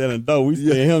out there selling dope. We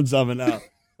see him jumping out.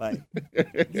 Like,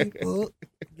 get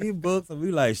books. And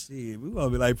we like, shit, we gonna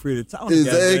be like Pretty Tony.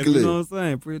 Exactly. You know what I'm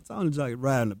saying? Pretty Tony just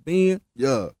riding the Benz.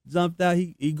 Yeah. Jumped out.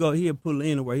 He'll pull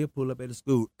anywhere. He'll pull up at the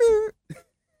school.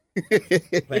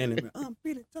 Playing him. I'm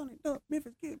Pretty Tony.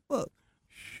 Memphis, get booked.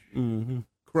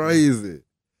 Crazy.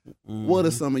 What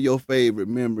are some of your favorite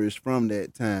memories from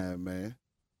that time, man?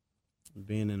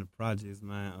 Being in the projects,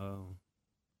 man.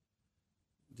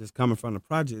 Just coming from the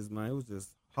projects, man. It was just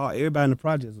hard. Everybody in the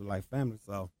projects was like family,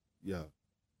 so yeah.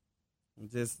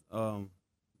 Just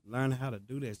learning how to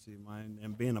do that shit, man,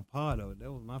 and being a part of it.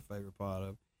 That was my favorite part of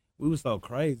it. We was so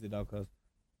crazy though, cause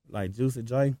like Juicy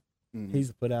J, he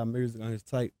used to put out music on his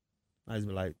tape. I used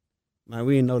to be like, man,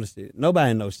 we didn't know the shit.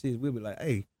 Nobody know shit. We'd be like,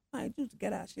 hey, man, Juicy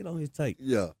got our shit on his tape.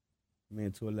 Yeah. Me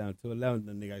and 211,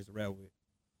 the nigga I used to rap with.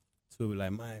 So we be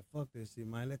like, man, fuck this shit,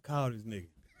 man. Let's call this nigga.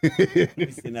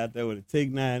 We sitting out there with a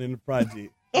Tig 9 in the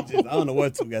project. I don't know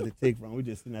what two got the Tig from. We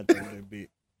just sitting out there with that bit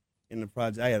in the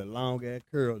project. I had a long ass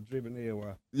curl dripping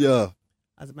everywhere. Yeah.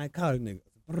 I said, man, call this nigga.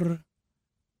 Brr.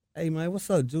 Hey, man, what's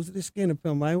up, Juicy? This Skinny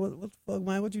Pimp, man. What the fuck,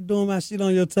 man? What you doing my shit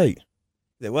on your tape?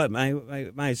 I said, what,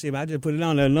 man? Man, shit, man, I just put it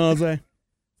on there, you know what I'm saying?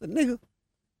 I said,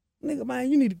 nigga,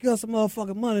 man, you need to get some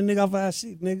motherfucking money, nigga, off our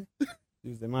shit, nigga.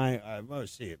 He said, man, all right, well,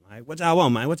 shit, man. What y'all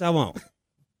want, man? What y'all want?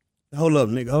 Hold up,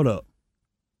 nigga, hold up.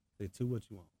 I said, what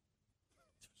you want?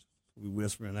 We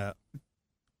whispering out.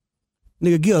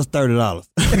 Nigga, give us $30.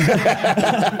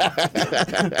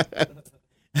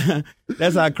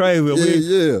 That's how crazy we were.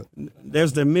 Yeah.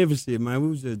 That's the Memphis shit, man. We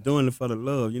was just doing it for the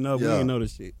love, you know? We didn't know the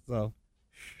shit, so,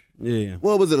 yeah.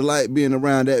 What was it like being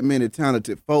around that many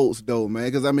talented folks, though, man?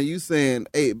 Because, I mean, you saying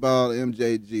 8 Ball,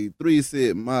 MJG, 3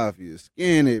 Cent Mafia,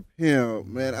 Skinny Pimp,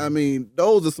 man. I mean,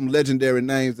 those are some legendary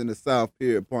names in the South,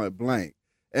 period, point blank.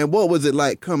 And what was it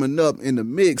like coming up in the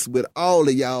mix with all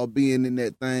of y'all being in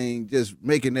that thing, just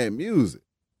making that music?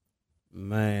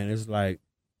 Man, it's like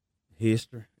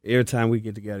history. Every time we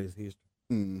get together, it's history.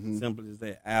 Simple as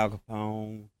that. Al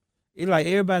Capone. It's like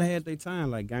everybody had their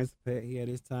time. Like Gangsta Pat, he had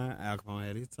his time. Al Capone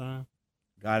had his time.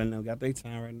 Gotti and them got their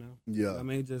time right now. Yeah. I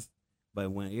mean,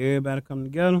 but when everybody come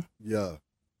together,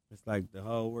 it's like the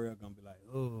whole world gonna be like,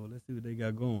 oh, let's see what they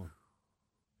got going.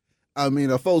 I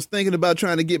mean, are folks thinking about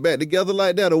trying to get back together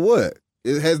like that or what?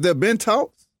 Has there been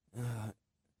talks?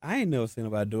 I ain't never seen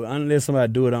nobody do it, unless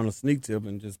somebody do it on a sneak tip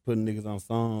and just putting niggas on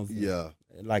songs. Yeah.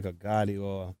 Like a Gotti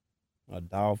or a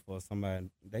Dolph or somebody,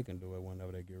 they can do it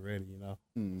whenever they get ready, you know?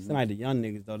 Some like the young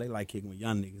niggas, though, they like kicking with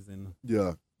young niggas. And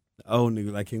the old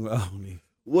niggas like kicking with old niggas.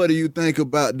 What do you think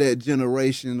about that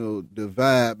generational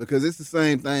divide? Because it's the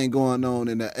same thing going on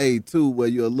in the A2 where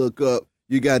you'll look up,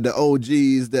 you got the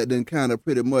OGs that then kind of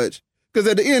pretty much, because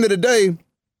at the end of the day,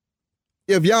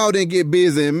 if y'all didn't get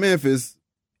busy in Memphis,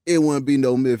 it wouldn't be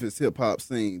no Memphis hip-hop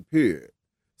scene, period.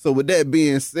 So with that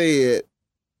being said,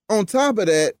 on top of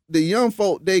that, the young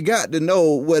folk, they got to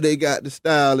know where they got the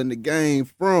style and the game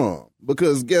from.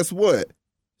 Because guess what?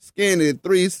 Skinny,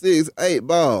 3, 6, 8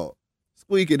 Ball,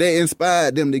 Squeaky, they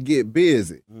inspired them to get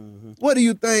busy. What do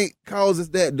you think causes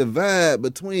that divide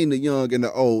between the young and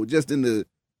the old, just in the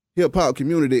hip-hop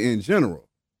community in general?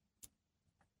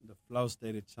 The flow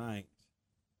steady change.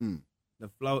 The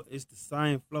flow, it's the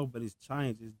same flow, but it's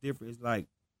changed. It's different. It's like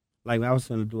I was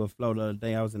going to do a flow the other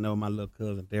day. I was in there with my little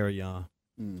cousin, Darion.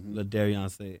 Little Darion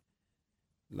said,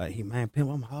 like, he, man, Pimp,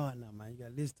 I'm hard now, man. You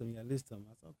got to listen to me. I said,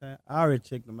 okay. I already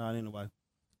checked him out anyway.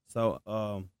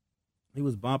 So he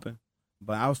was bumping,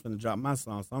 but I was going to drop my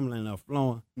song, so I'm letting her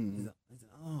flowing. He said,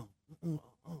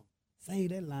 say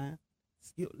that line.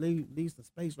 Leave some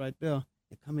space right there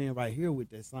and come in right here with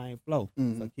that same flow.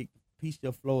 So piece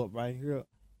your flow up right here.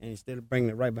 And instead of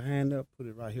bringing it right behind up, put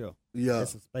it right here. Yeah.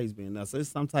 That's some space being there. So it's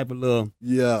some type of little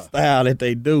style that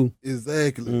they do.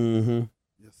 Exactly.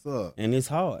 Yes, sir. And it's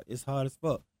hard. It's hard as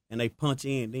fuck. and they punch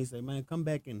in. Then you say, man, come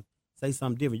back and say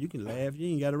something different. You can laugh. You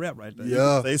ain't got to rap right there.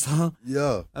 Yeah. You can say something.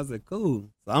 Yeah. I said, cool.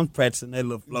 So I'm practicing that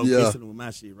little flow, listening with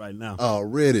my shit right now.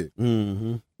 Already.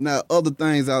 Mm-hmm. Now, other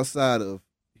things outside of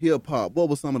hip hop, what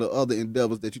were some of the other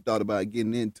endeavors that you thought about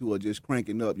getting into or just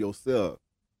cranking up yourself?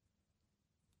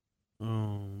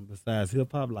 Besides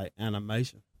hip hop, like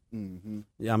animation. Mm-hmm.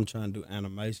 Yeah, I'm trying to do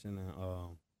animation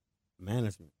and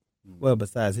management. Mm-hmm. Well,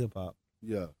 besides hip hop.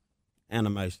 Yeah.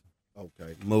 Animation.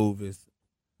 Okay. Movies.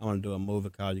 I want to do a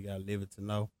movie called You Gotta Live It to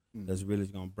Know. That's really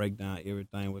gonna break down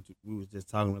everything what we was just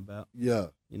talking about. Yeah.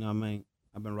 You know what I mean?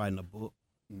 I've been writing a book.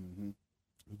 Mm-hmm.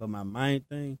 But my main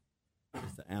thing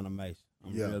is the animation.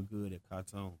 I'm real good at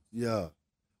cartoons. Yeah.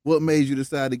 What made you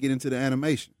decide to get into the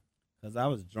animation? Because I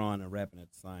was drawing and rapping at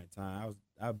the same time.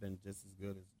 I've been just as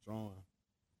good as drawing.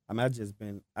 I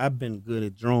mean, I've been good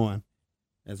at drawing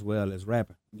as well as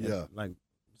rapping. Yeah. Like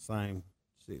same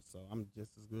shit. So I'm just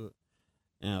as good.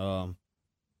 And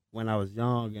when I was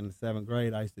young in the 7th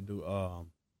grade, I used to do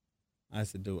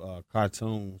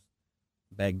cartoons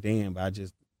back then, but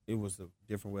it was a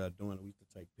different way of doing it. We used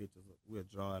to take pictures. We'd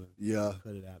draw it and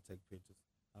cut it out, take pictures.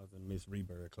 I was in Miss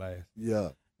Rebird class. Yeah.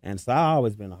 And so I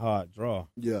always been a hard drawer.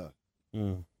 Yeah.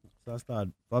 So I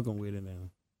started fucking with it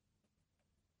and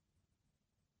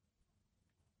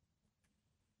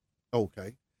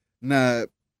okay. Now,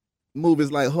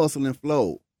 movies like Hustle and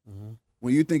Flow. Mm-hmm.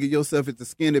 When you think of yourself as the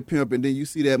skinny pimp and then you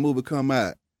see that movie come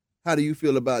out, how do you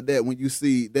feel about that when you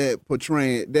see that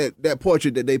portraying that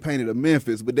portrait that they painted of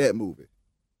Memphis with that movie?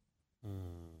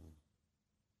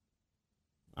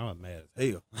 I was mad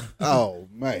as hell. Oh,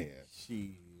 man.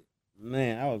 Shit.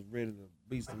 Man, I was ready to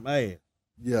beat some ass.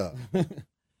 Yeah.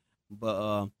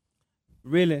 But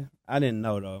really, I didn't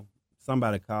know, though.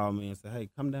 Somebody called me and said, hey,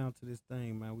 come down to this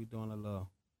thing, man. We doing a little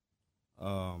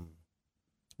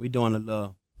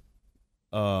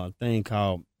thing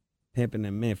called Pimpin'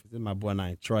 in Memphis. This is my boy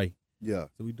named Trey. Yeah.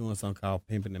 So we doing something called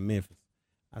Pimpin' in Memphis.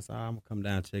 I said, I'm going to come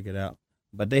down and check it out.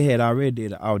 But they had already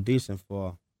did an audition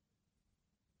for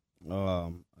a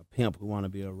pimp who want to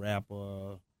be a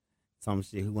rapper, some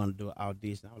shit who want to do an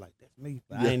audition. I was like, that's me.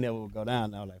 But I ain't never go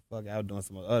down there. I was like, fuck it, I was doing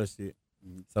some other shit.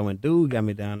 Mm-hmm. So when dude got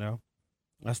me down there,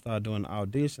 I started doing the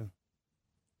audition.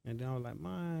 And then I was like,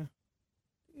 man,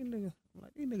 these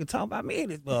niggas talking about me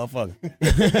and this motherfucker.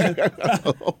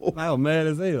 I was mad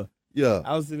as hell. Yeah.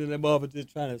 I was sitting in that motherfucker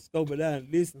just trying to scope it out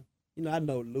and listen. You know, I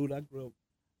know Luda. I grew up.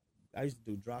 I used to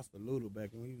do drops for Luda back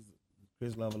when he was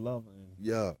Chris Lover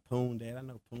and Poon Dad. I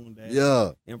know Poon Dad.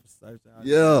 Yeah. Empress Search.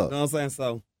 Yeah. You know what I'm saying?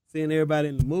 So seeing everybody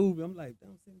in the movie, I'm like,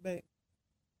 don't sit back.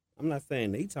 I'm not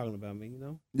saying they talking about me, you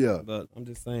know? Yeah. But I'm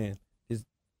just saying, just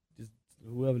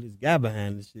whoever this guy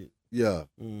behind this shit. Yeah.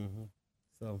 Mm-hmm.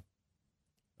 So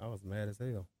I was mad as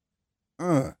hell.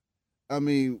 I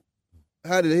mean,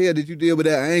 how the hell did you deal with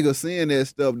that anger seeing that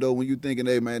stuff, though, when you thinking,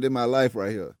 hey, man, this my life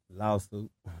right here?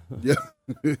 Lawsuit. Yeah.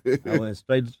 I went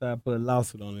straight to try to put a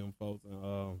lawsuit on them folks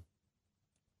and,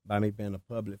 by me being a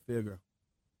public figure.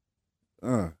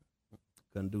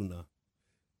 Couldn't do nothing.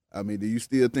 I mean, do you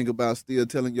still think about still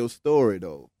telling your story,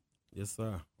 though? Yes,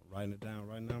 sir. I'm writing it down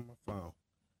right now on my phone.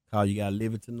 Call You Gotta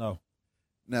Live It to Know.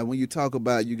 Now, when you talk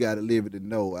about you got to live it to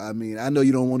know, I mean, I know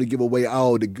you don't want to give away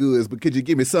all the goods, but could you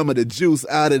give me some of the juice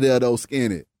out of there, though,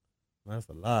 Skinny? That's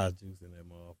a lot of juice in that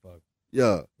motherfucker.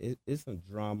 Yeah. It's some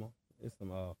drama. It's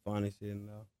some funny shit in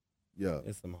there. Yeah.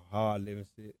 It's some hard living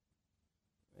shit.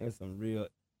 It's some real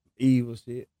evil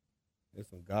shit. It's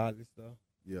some godly stuff.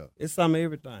 Yeah. It's some of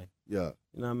everything. Yeah.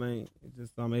 You know what I mean? It's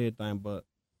just some of everything. But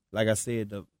like I said,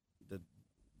 the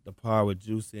part with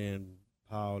Juicy and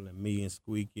Paul and me and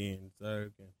Squeeky and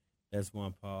Zerk, and that's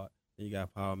one part. Then you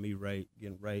got Paul, me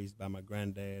getting raised by my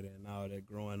granddad and all that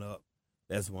growing up.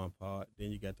 That's one part.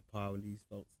 Then you got the part with these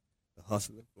folks, the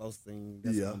hustle and flow scene.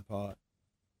 That's one part.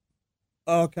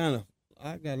 All kind of.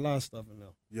 I got a lot of stuff in there.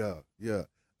 Yeah, yeah.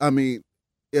 I mean,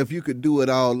 if you could do it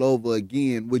all over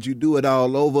again, would you do it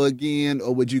all over again,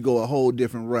 or would you go a whole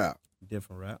different route?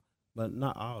 Different route, but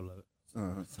not all of it.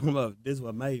 Some of it, this is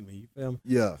what made me, you feel me?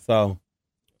 Yeah. So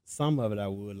some of it I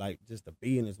would, like just the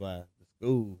business-wise, the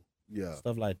school,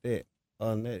 stuff like that.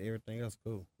 Other than that, everything else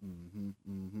cool. Mm-hmm,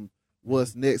 mm-hmm.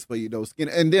 What's next for you, though,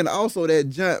 Skinny? And then also that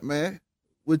jump, man,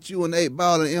 with you and 8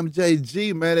 Ball and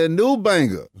MJG, man, that new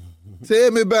banger.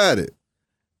 Tell me about it.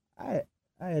 I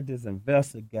had this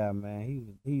investor guy,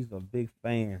 man. He's a big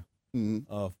fan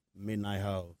of Midnight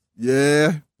Hoes.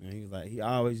 Yeah. And he was like, he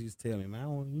always used to tell me, man,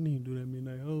 you need to do that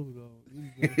Midnight Hoes,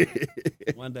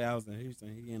 though. One day I was in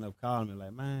Houston, he ended up calling me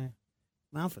like, man,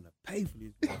 I'm finna pay for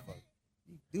this motherfucker.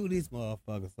 You do this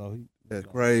motherfucker. So that's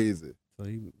crazy. So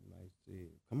he like,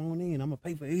 shit, come on in, I'm gonna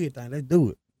pay for everything. Let's do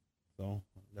it. So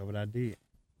that's what I did.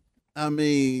 I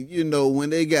mean, you know, when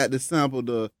they got the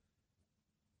sample,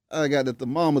 I got the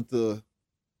thermometer,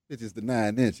 which is the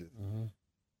 9 inches. Mm-hmm.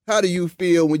 How do you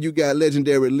feel when you got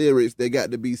legendary lyrics that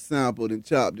got to be sampled and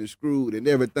chopped and screwed and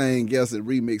everything else and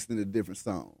remixed in a different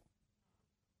song?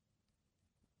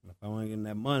 If I wasn't getting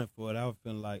that money for it, I would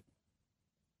feel like,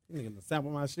 you niggas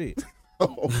sample my shit.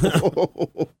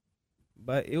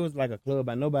 But it was like a club.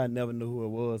 Nobody never knew who it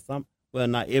was. Well,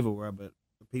 not everywhere, but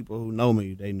the people who know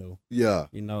me, they knew. Yeah.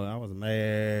 You know, I was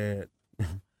mad.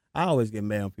 I always get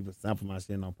mad when people sample my shit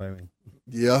and don't pay me.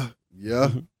 Yeah.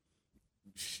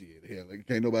 Shit, hell,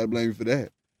 can't nobody blame you for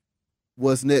that.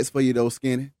 What's next for you though,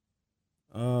 Skinny?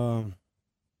 Animation.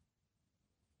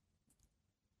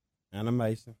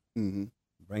 Mm-hmm.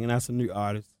 Bringing out some new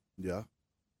artists. Yeah.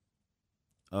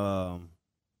 Trying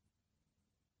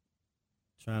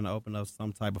to open up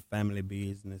some type of family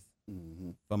business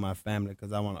for my family,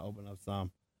 because I want to open up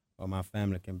some where my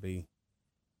family can be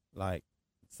like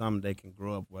some they can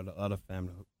grow up where the other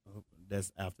family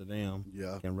that's after them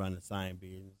can run the same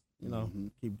business. You know,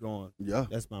 keep going. Yeah.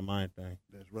 That's my main thing.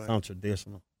 That's right. Sound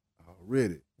traditional.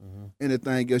 Already.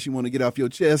 Anything else you want to get off your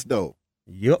chest though?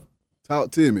 Yep. Talk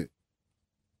to me.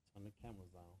 Turn the cameras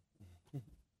on.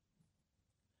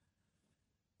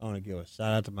 I want to give a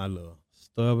shout out to my little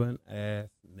stubborn ass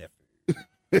nephew.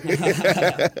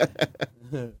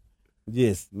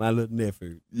 Yes, my little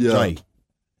nephew, Dre.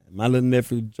 My little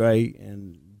nephew, Dre,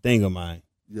 and Dingamine.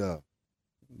 Yeah.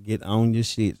 Get on your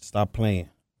shit. Stop playing.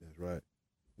 That's right.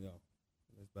 Yeah,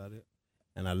 that's about it.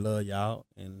 And I love y'all,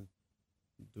 and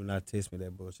do not test me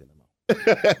that bullshit no more.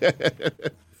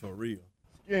 For real.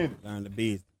 Learn the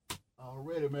business.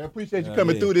 Already, man. Appreciate you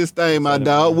coming through this thing, my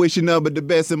dog. Wish you nothing but the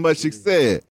best and much success.